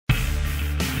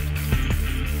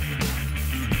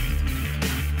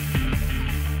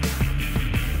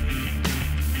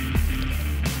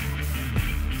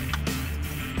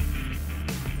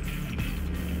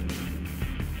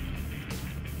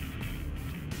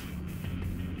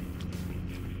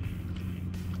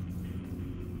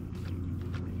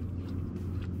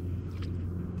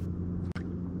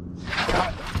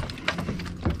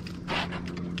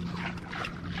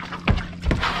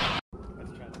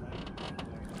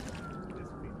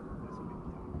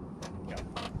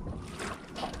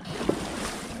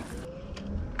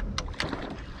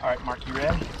right, Mark, you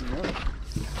ready? Yeah.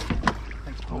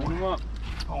 Thanks, Hold him up.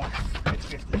 Oh, it's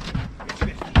 50. It's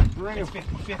 50. Bring It's him.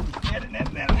 50. 50. Get it,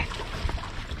 net.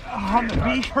 On the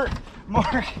beaver.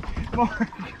 Mark.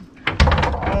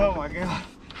 Oh my God.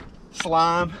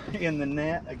 Slime in the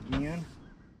net again.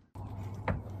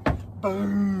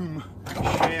 Boom.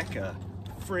 Check a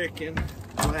frickin'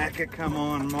 lacquer. Come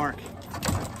on, Mark.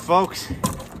 Folks,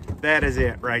 that is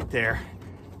it right there.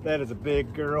 That is a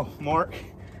big girl. Mark,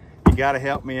 you gotta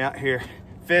help me out here.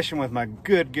 Fishing with my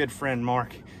good friend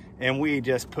Mark, and we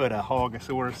just put a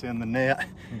Hogosaurus in the net.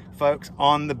 Folks,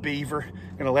 on the beaver.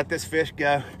 Gonna let this fish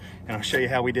go, and I'll show you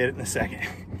how we did it in a second.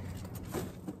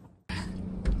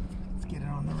 Let's get it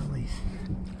on the release.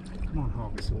 Come on,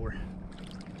 Hogosaur.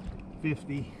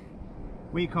 50.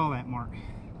 What do you call that, Mark?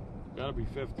 Gotta be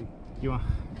 50. You want?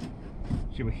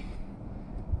 Should we?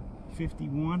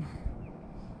 51.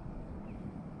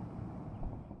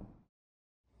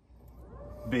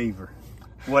 Beaver.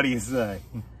 What do you say?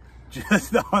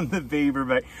 Just on the beaver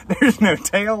bait. There's no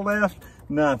tail left,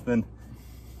 nothing.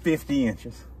 50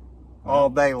 inches all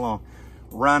day long.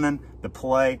 Running the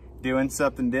play, doing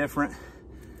something different.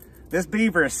 This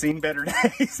beaver has seen better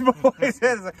days, boys.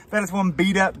 That is one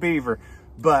beat up beaver,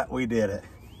 but we did it.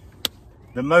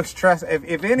 The most trust,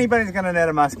 if anybody's gonna net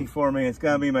a muskie for me, it's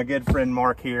gonna be my good friend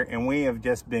Mark here, and we have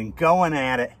just been going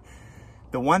at it.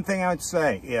 The one thing I would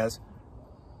say is,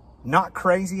 not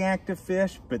crazy active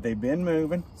fish, but they've been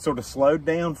moving, sort of slowed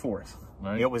down for us.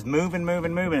 Right. It was moving,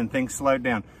 and things slowed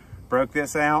down. Broke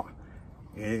this out.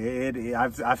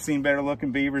 I've seen better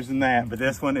looking beavers than that, but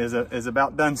this one is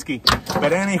about Dunsky.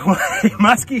 But anyway,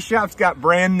 Musky Shop's got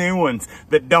brand new ones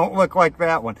that don't look like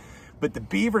that one. But the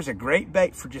beaver's a great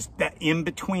bait for just that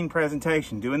in-between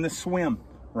presentation, doing the swim,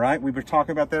 right? We were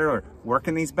talking about that earlier,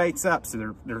 working these baits up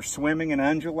so they're swimming and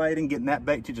undulating, getting that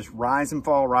bait to just rise and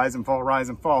fall, rise and fall, rise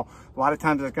and fall. A lot of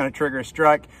times it's going to trigger a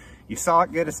strike. You saw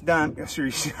it get us done,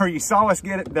 or you saw us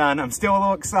get it done. I'm still a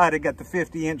little excited, got the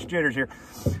 50-inch jitters here.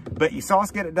 But you saw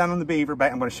us get it done on the beaver bait.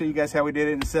 I'm going to show you guys how we did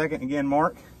it in a second. Again,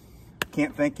 Mark,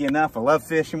 can't thank you enough. I love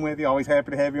fishing with you. Always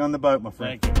happy to have you on the boat, my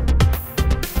friend. Thank you.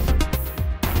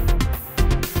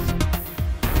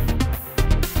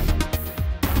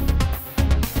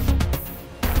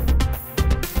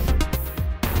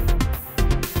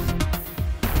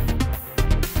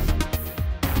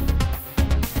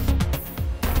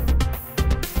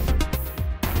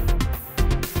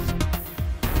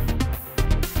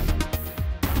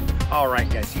 All right,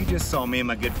 guys, you just saw me and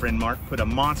my good friend Mark put a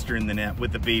monster in the net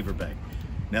with the beaver bait.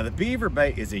 Now, the beaver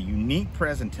bait is a unique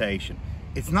presentation.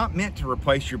 It's not meant to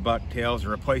replace your bucktails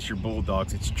or replace your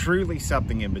bulldogs. It's truly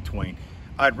something in between.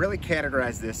 I'd really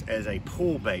categorize this as a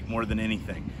pull bait more than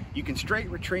anything. You can straight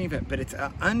retrieve it, but it's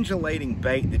an undulating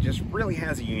bait that just really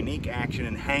has a unique action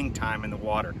and hang time in the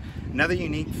water. Another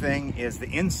unique thing is the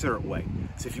insert weight.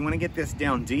 So if you want to get this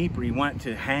down deep, or you want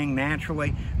it to hang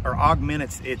naturally or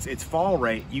augment its fall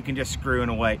rate, you can just screw it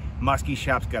away. Musky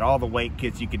Shop's got all the weight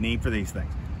kits you could need for these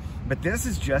things. But this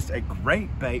is just a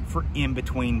great bait for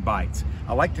in-between bites.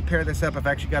 I like to pair this up. I've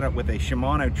actually got it with a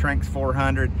Shimano Tranx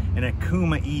 400 and a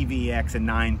Kuma EVX, a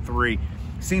 9.3.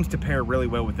 Seems to pair really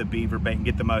well with the beaver bait and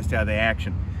get the most out of the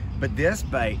action. But this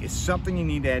bait is something you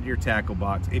need to add to your tackle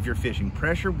box if you're fishing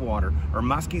pressured water or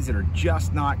muskies that are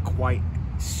just not quite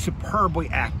superbly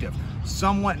active,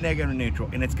 somewhat negative neutral,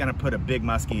 and it's gonna put a big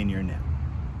muskie in your net.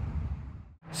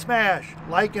 Smash,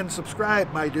 like, and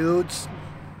subscribe, my dudes.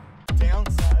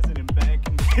 Downsizing in bad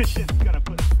conditions is gonna